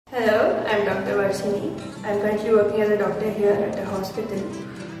Hello, I'm Dr. Varshini. I'm currently working as a doctor here at a hospital.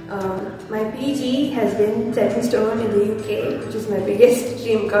 My PG has been set in stone in the UK, which is my biggest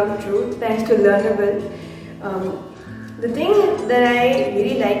dream come true, thanks to Learnable. The thing that I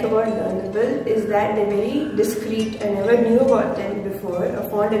really like about Learnable is that they're very discreet. I never knew about them before. A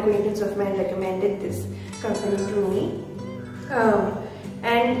fond acquaintance of mine recommended this company to me.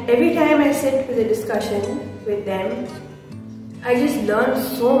 And every time I sit with a discussion with them, I just learned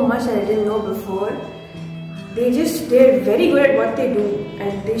so much that I didn't know before. They're very good at what they do,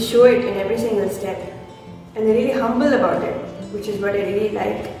 and they show it in every single step. And they're really humble about it, which is what I really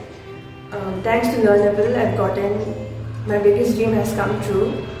like. Thanks to Learnable, my biggest dream has come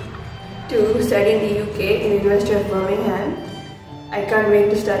true to study in the UK in the University of Birmingham. I can't wait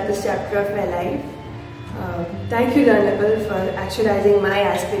to start this chapter of my life. Thank you, Learnable, for actualizing my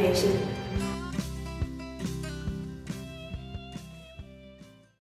aspiration.